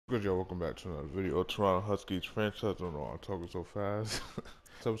Good y'all, welcome back to another video. Toronto Huskies franchise. I don't know why I'm talking so fast.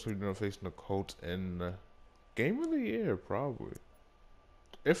 This episode we're gonna facing the Colts in game of the year, probably.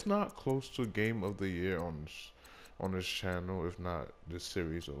 If not close to game of the year on this channel, if not this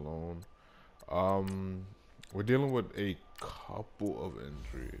series alone. Um we're dealing with a couple of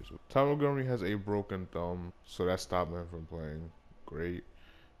injuries. Ty Montgomery has a broken thumb, so that stopped him from playing. Great.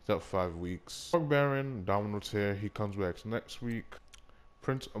 He's out 5 weeks. Mark Barron, abdominal tear, he comes back next week.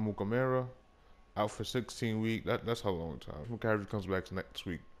 Prince Amukamara out for 16 weeks. That's how long time. McCaffrey comes back next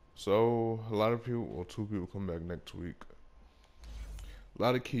week. So a lot of people, or two people, come back next week. A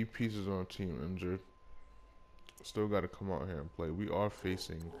lot of key pieces on the team injured. Still got to come out here and play. We are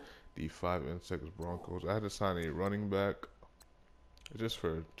facing the 5-6 Broncos. I had to sign a running back just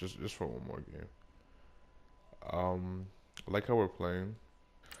for one more game. I like how we're playing.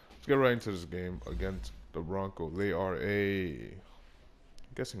 Let's get right into this game against the Broncos. They are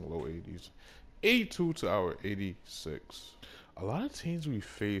I'm guessing low 80s. 82 to our 86. A lot of teams we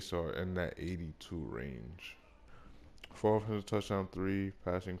face are in that 82 range. 4 offensive touchdown, 3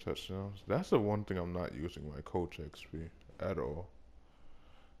 passing touchdowns. That's the one thing I'm not using my coach XP at all.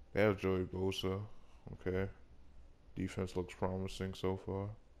 They have Joey Bosa. Okay. Defense looks promising so far.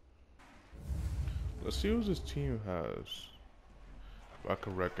 Let's see what this team has. If I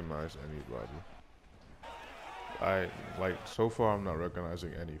can recognize anybody. So far I'm not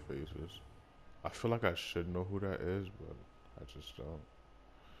recognizing any faces. I feel like I should know who that is, but I just don't.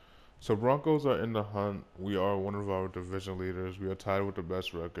 So Broncos are in the hunt. We are one of our division leaders. We are tied with the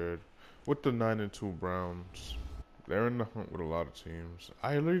best record with the 9-2 Browns. They're in the hunt with a lot of teams.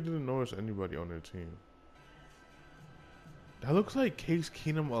 I literally didn't notice anybody on their team. That looks like Case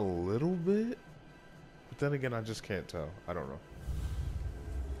Keenum a little bit, but then again, I just can't tell. I don't know.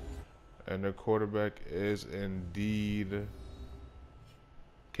 And their quarterback is indeed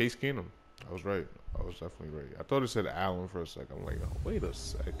Case Keenum. I was right. I was definitely right. I thought it said Allen for a second. I'm like, oh, wait a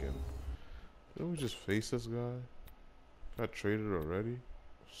second. Didn't we just face this guy? Got traded already?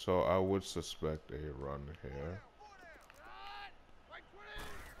 So I would suspect a run here.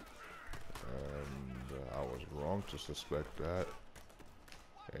 And I was wrong to suspect that.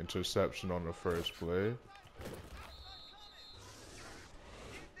 Interception on the first play.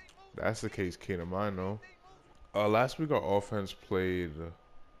 That's the Case Keenum, I know. Last week our offense played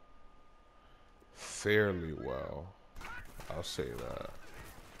fairly well. I'll say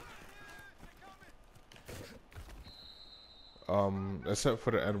that. Except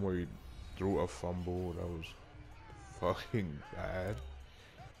for the end where he threw a fumble, that was fucking bad.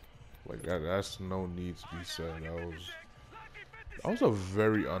 Like that's no need to be said. That was a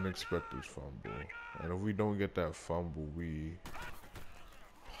very unexpected fumble. And if we don't get that fumble, we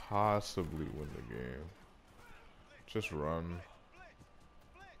possibly win the game. Just run.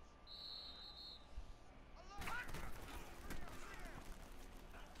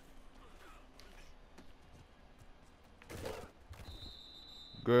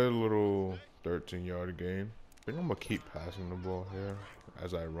 Good little 13-yard gain. I think I'm gonna keep passing the ball here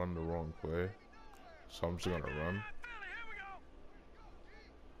as I run the wrong play. So I'm just gonna run.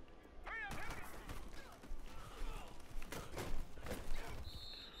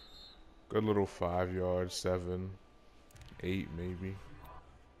 Good little 5 yards, 7, 8 maybe.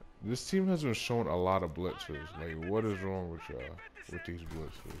 This team has been showing a lot of blitzers. Like, what is wrong with y'all with these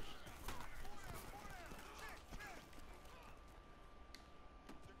blitzers?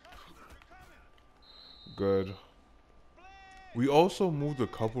 Good. We also moved a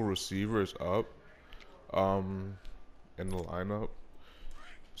couple receivers up in the lineup.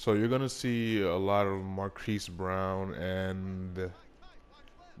 So you're going to see a lot of Marquise Brown and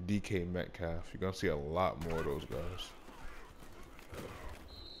DK Metcalf. You're going to see a lot more of those guys.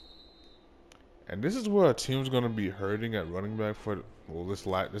 And this is where a team's going to be hurting at running back for, well, this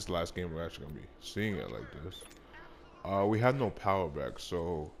last game we're actually going to be seeing it like this. We have no power back,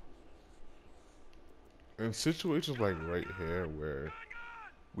 so in situations like right here where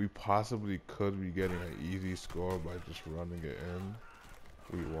we possibly could be getting an easy score by just running it in,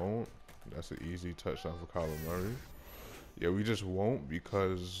 we won't. That's an easy touchdown for Kyler Murray. Yeah, we just won't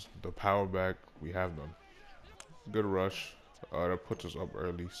because the power back, we have none. Good rush. That puts us up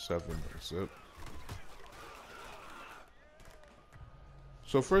early, 7-zip.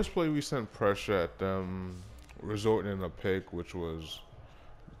 So first play, we sent pressure at them, resulting in a pick, which was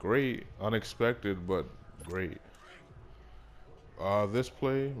great, unexpected, but great. This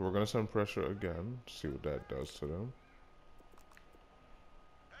play, we're gonna send pressure again, see what that does to them,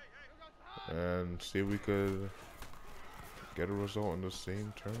 and see if we could get a result in the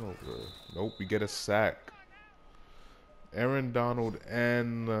same turnover. Nope, we get a sack. Aaron Donald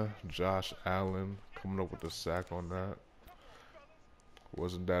and Josh Allen coming up with a sack on that.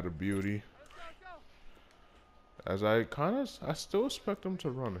 Wasn't that a beauty? As I still expect them to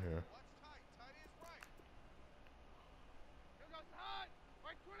run here.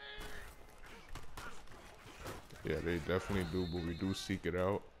 Yeah, they definitely do, but we do seek it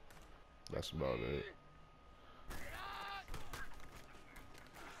out. That's about it.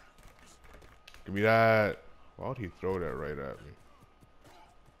 Give me that. Why would he throw that right at me?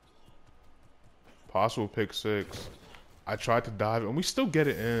 Possible pick six. I tried to dive and we still get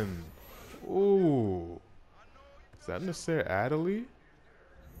it in. Ooh. Is that Nasir Adderley?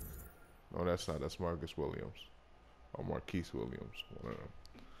 No, that's not. That's Marcus Williams. Or Marquise Williams. One of them.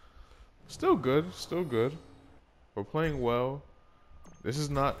 Still good. Still good. We're playing well. This is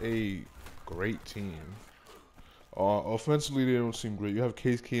not a great team. Offensively, they don't seem great. You have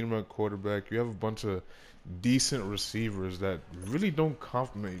Case Keenum at quarterback. You have a bunch of decent receivers that really don't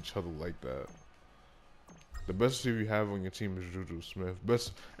complement each other like that. The best receiver you have on your team is Juju Smith.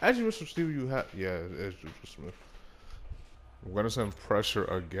 Best receiver you have, yeah, it is Juju Smith. I'm gonna send pressure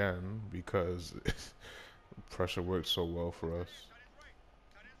again because pressure works so well for us.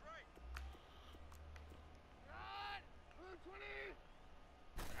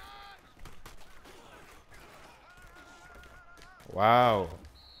 Wow.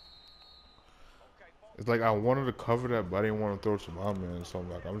 It's like I wanted to cover that, but I didn't want to throw it to my man, so I'm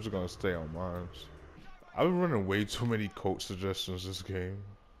like, I'm just gonna stay on mine. I've been running way too many coach suggestions this game.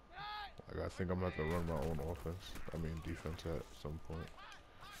 Like I think I'm gonna have to run my own offense. I mean defense at some point.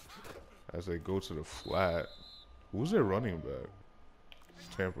 As they go to the flat. Who's their running back?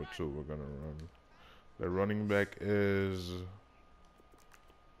 Tampa 2, we're gonna run. Their running back is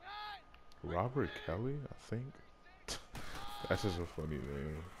Robert Kelly, I think. That's just a funny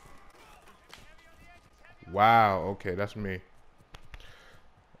name. Wow, okay, that's me.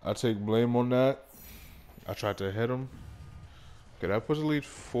 I take blame on that. I tried to hit him. Okay, that puts the lead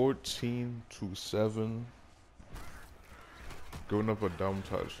 14-7. Giving up a dumb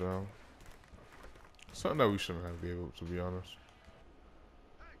touchdown. Something that we shouldn't have gave up, to be honest.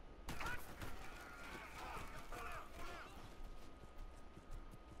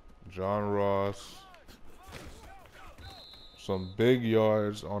 John Ross. Some big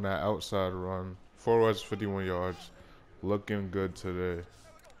yards on that outside run. 4 yards, 51 yards. Looking good today.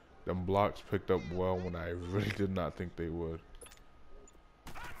 Them blocks picked up well when I really did not think they would.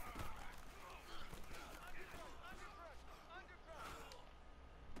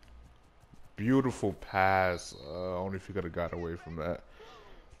 Beautiful pass. Only if you could have got away from that.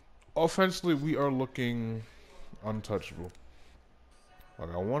 Offensively, we are looking untouchable.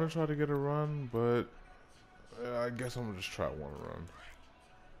 Like, I want to try to get a run, but I guess I'm going to just try one run.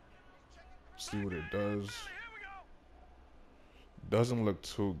 See what it does. Doesn't look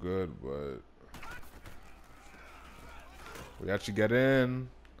too good, but we actually get in.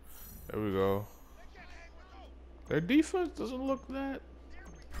 There we go. Their defense doesn't look that.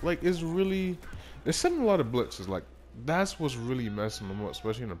 Like, it's really. They're sending a lot of blitzes. Like, that's what's really messing them up,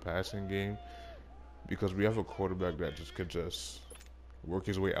 especially in the passing game. Because we have a quarterback that just could just work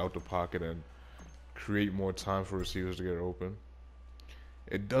his way out the pocket and create more time for receivers to get open.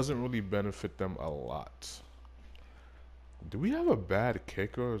 It doesn't really benefit them a lot. Do we have a bad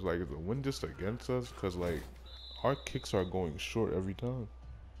kicker? Is like, is the wind just against us? Because, like, our kicks are going short every time.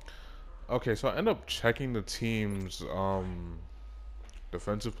 Okay, so I end up checking the team's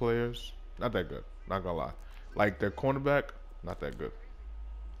defensive players. Not that good. Not gonna lie. Like, their cornerback, not that good.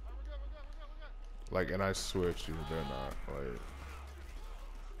 Like, and I swear to you, they're not. Like,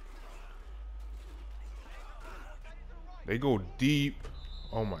 they go deep.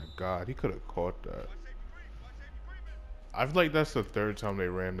 Oh my God, he could have caught that. I feel like that's the third time they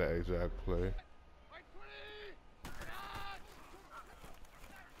ran that exact play.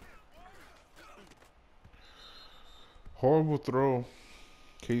 Horrible throw.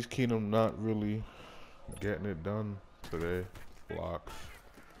 Case Keenum not really getting it done today. Blocks.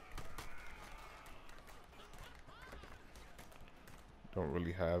 Don't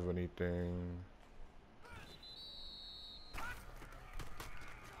really have anything.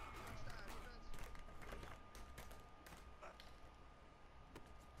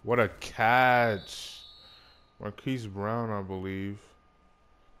 What a catch. Marquise Brown, I believe.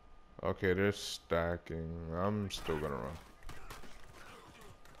 Okay, they're stacking. I'm still gonna run.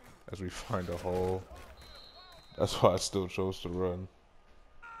 As we find a hole. That's why I still chose to run.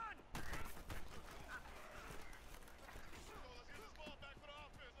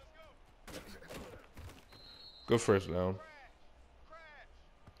 Good first down.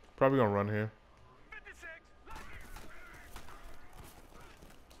 Probably gonna run here.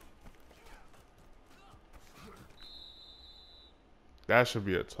 That should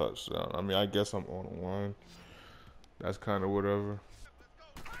be a touchdown. I mean, I guess I'm on the line. That's kind of whatever.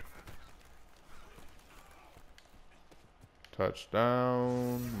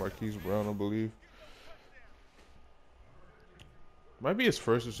 Touchdown. Marquise Brown, I believe. Might be his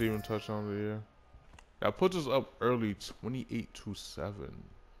first receiving touchdown of the year. That puts us up early, 28-7,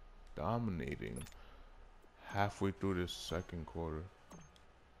 dominating halfway through this second quarter.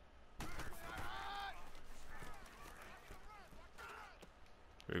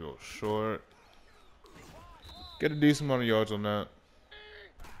 There you go, short. Get a decent amount of yards on that.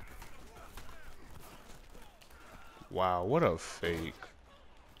 Wow, what a fake.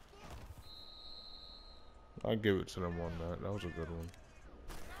 I'll give it to them on that. That was a good one.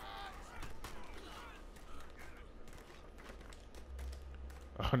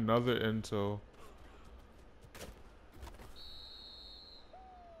 Another intel.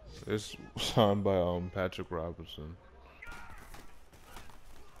 It's signed by Patrick Robinson.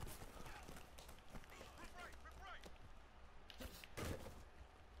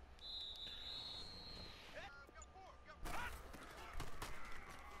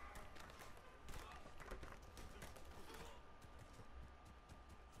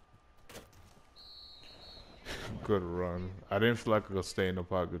 Good run. I didn't feel like I could stay in the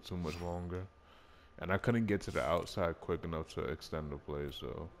pocket too much longer. And I couldn't get to the outside quick enough to extend the play,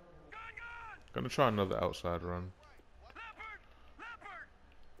 so gonna try another outside run.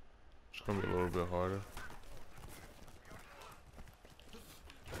 It's gonna be a little bit harder.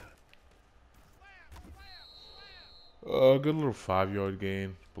 Good little 5-yard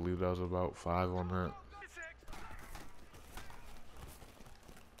gain. Believe that was about 5 on that.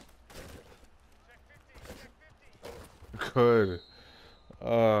 Good.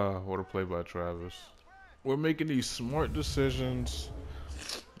 What a play by Travis. We're making these smart decisions.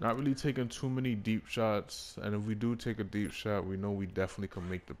 Not really taking too many deep shots. And if we do take a deep shot, we know we definitely can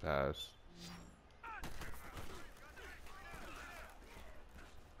make the pass.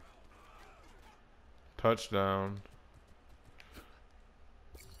 Touchdown.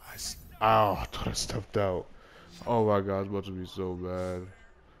 Ow, I thought I stepped out. Oh my god, it's about to be so bad.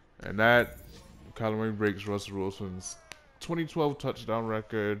 And that Kyler Murray breaks Russell Wilson's 2012 touchdown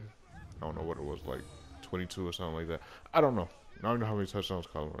record. I don't know what it was, like 22 or something like that. I don't know. I don't know how many touchdowns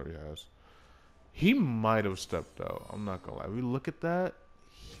Kyler Murray has. He might have stepped out. I'm not gonna lie. We look at that.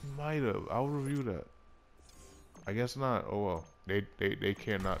 He might have. I'll review that. I guess not. Oh well. They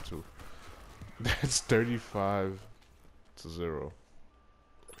care not to. That's 35-0.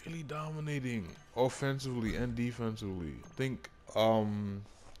 Really dominating offensively and defensively. I think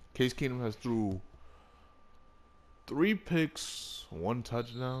Case Keenum has threw 3 picks, 1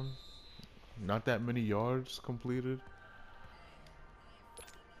 touchdown. Not that many yards completed.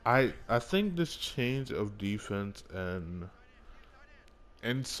 I think this change of defense and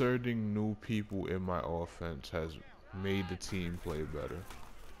inserting new people in my offense has made the team play better.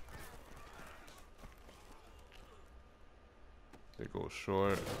 They go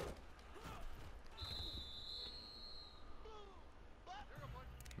short.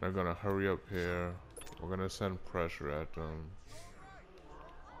 They're gonna hurry up here. We're gonna send pressure at them.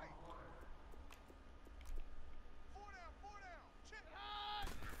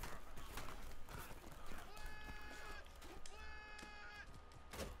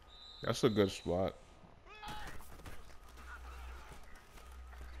 That's a good spot.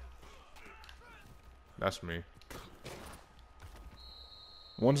 That's me.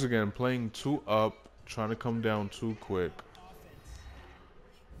 Once again, playing 2 up, trying to come down too quick.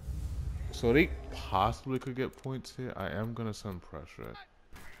 So they possibly could get points here. I am gonna send pressure.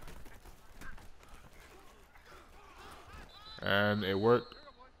 And it worked.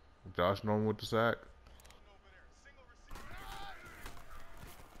 Josh Norman with the sack.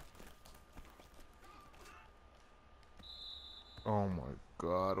 Oh my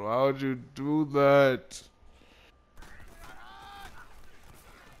god, why would you do that?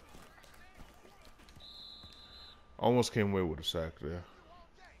 Almost came away with a sack there.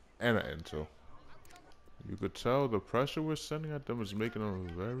 And an intel. You could tell the pressure we're sending at them is making them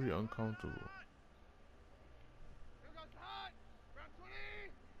very uncomfortable.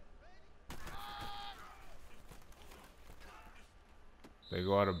 They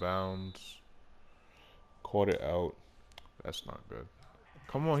go out of bounds. Caught it out. That's not good.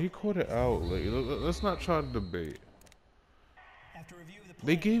 Come on, he caught it out. Like, let's not try to debate.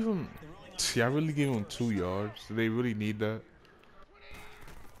 They gave him... See, I really gave him 2 yards. Do they really need that?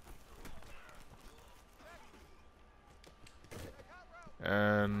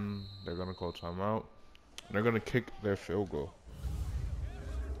 And they're going to call timeout. They're going to kick their field goal.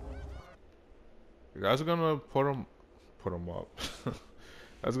 The guys are going to put him up.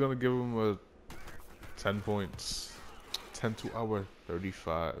 That's gonna give him a 10 points. 10 to our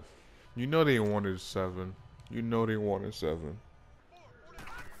 35. You know they wanted 7. You know they wanted 7.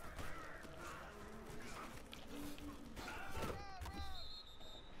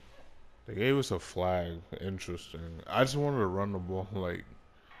 They gave us a flag. Interesting. I just wanted to run the ball, like,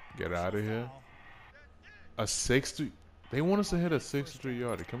 get out of here. A 60. They want us to hit a 63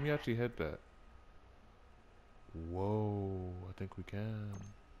 yarder. Can we actually hit that? Whoa. I think we can.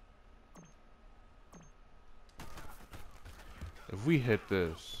 If we hit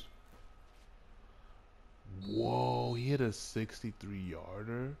this. Whoa. He hit a 63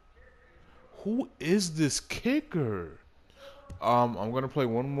 yarder. Who is this kicker? I'm gonna play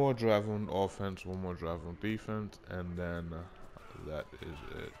one more drive on offense, one more drive on defense, and then that is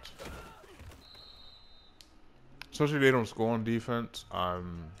it. Especially if they don't score on defense,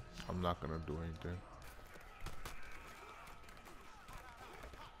 I'm not gonna do anything.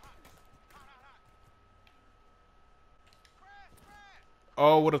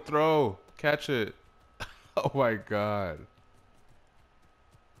 Oh, what a throw! Catch it! Oh my god!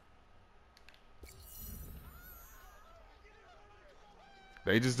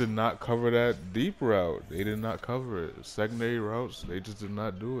 They just did not cover that deep route. They did not cover it. Secondary routes, they just did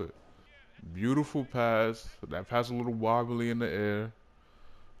not do it. Beautiful pass. That pass a little wobbly in the air.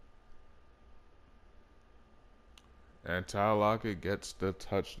 And Tyler Lockett gets the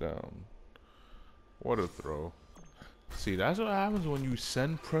touchdown. What a throw. See, that's what happens when you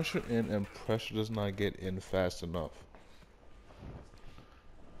send pressure in and pressure does not get in fast enough.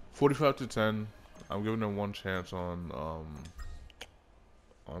 45 to 10. I'm giving them one chance on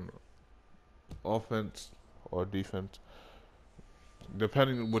offense or defense.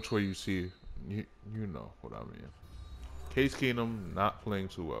 Depending on which way you see, you know what I mean. Case Keenum not playing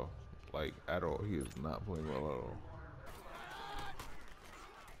too well. Like, at all. He is not playing well at all.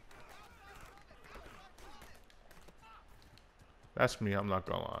 That's me, I'm not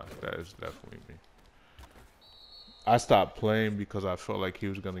gonna lie. That is definitely me. I stopped playing because I felt like he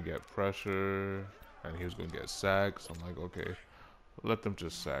was gonna get pressure and he was gonna get sacked. So I'm like, okay, let them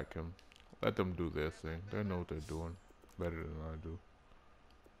just sack him. Let them do their thing. They know what they're doing better than I do.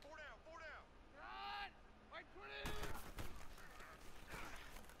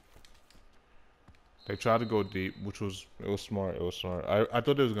 They tried to go deep, which was smart. It was smart. I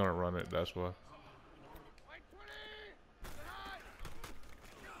thought they was gonna run it. That's why.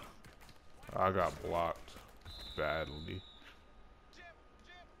 I got blocked badly.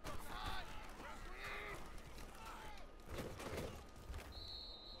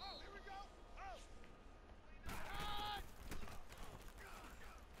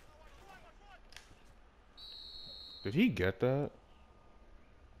 Did he get that?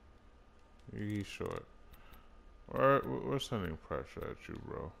 He's short. We're sending pressure at you,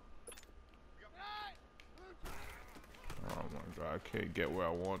 bro. Oh my god, I can't get where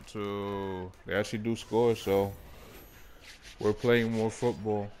I want to. They actually do score, so we're playing more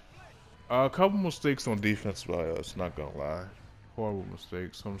football. A couple mistakes on defense by us, not gonna lie. Horrible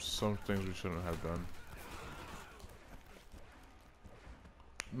mistakes. Some things we shouldn't have done.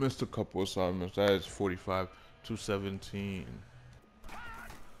 Missed a couple assignments. That is 45 to 17.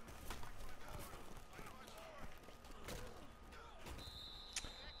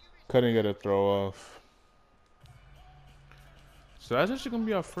 Couldn't get a throw off. So that's actually gonna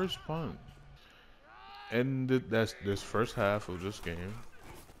be our first punt. And that's this first half of this game.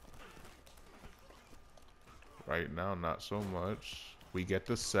 Right now, not so much. We get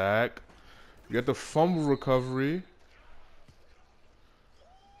the sack. We get the fumble recovery.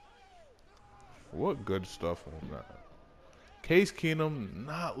 What good stuff on that. Case Keenum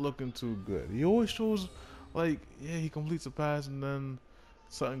not looking too good. He always shows like, yeah, he completes a pass and then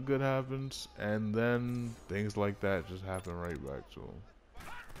something good happens, and then things like that just happen right back to him.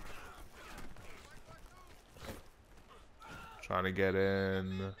 Trying to get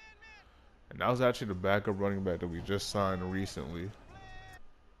in. And that was actually the backup running back that we just signed recently.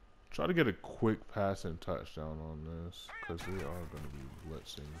 Try to get a quick passing touchdown on this, because we are going to be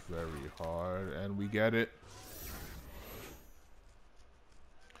blitzing very hard, and we get it.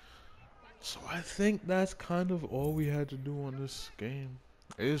 So I think that's kind of all we had to do on this game.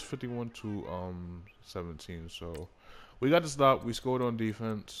 It is 51 to 17, so we got to stop. We scored on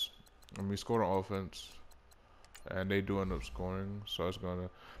defense, and we scored on offense, and they do end up scoring. So it's gonna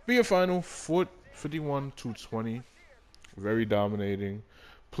be a final 51 to 20, very dominating.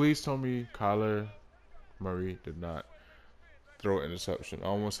 Please tell me Kyler Murray did not throw an interception. I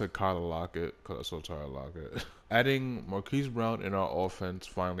almost said Kyler Lockett because I saw Tyler Lockett. Adding Marquise Brown in our offense,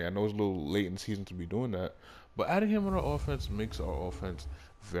 finally. I know it's a little late in the season to be doing that, but adding him in our offense makes our offense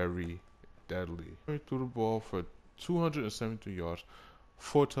very deadly. He threw the ball for 273 yards,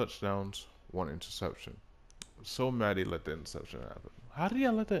 4 touchdowns, 1 interception. So mad he let the interception happen. How did he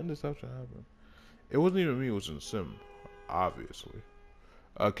let that interception happen? It wasn't even me, it was in Sim, obviously.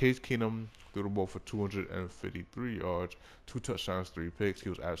 Case Keenum threw the ball for 253 yards, 2 touchdowns, 3 picks. He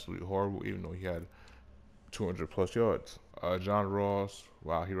was absolutely horrible, even though he had 200 plus yards. John Ross,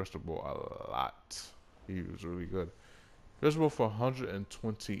 wow, he rushed the ball a lot. He was really good. He rushed the ball for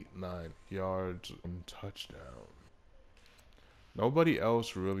 129 yards and touchdown. Nobody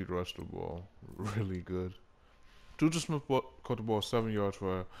else really rushed the ball really good. Juju Smith caught the ball 7 yards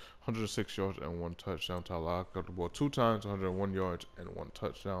for 106 yards and 1 touchdown. Tyler caught the ball 2 times, 101 yards and 1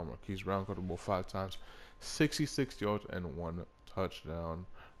 touchdown. Marquise Brown caught the ball 5 times, 66 yards and 1 touchdown.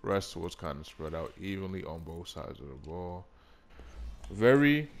 Rest was kind of spread out evenly on both sides of the ball.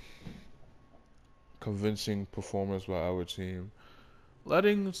 Very convincing performance by our team,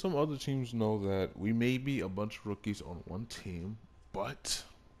 letting some other teams know that we may be a bunch of rookies on one team, but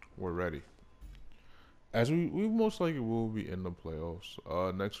we're ready. As we most likely will be in the playoffs.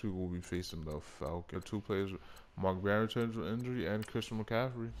 Next week we'll be facing the Falcons. 2 players, Mark Barrington's injury and Christian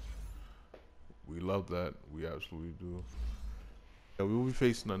McCaffrey. We love that. We absolutely do. Yeah, we will be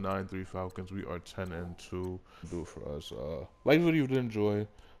facing the 9-3 Falcons. We are 10-2. Do it for us. Like the video if you did enjoy.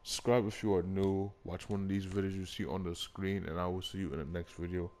 Subscribe if you are new. Watch one of these videos you see on the screen, and I will see you in the next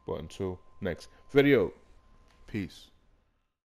video. But until next video, peace.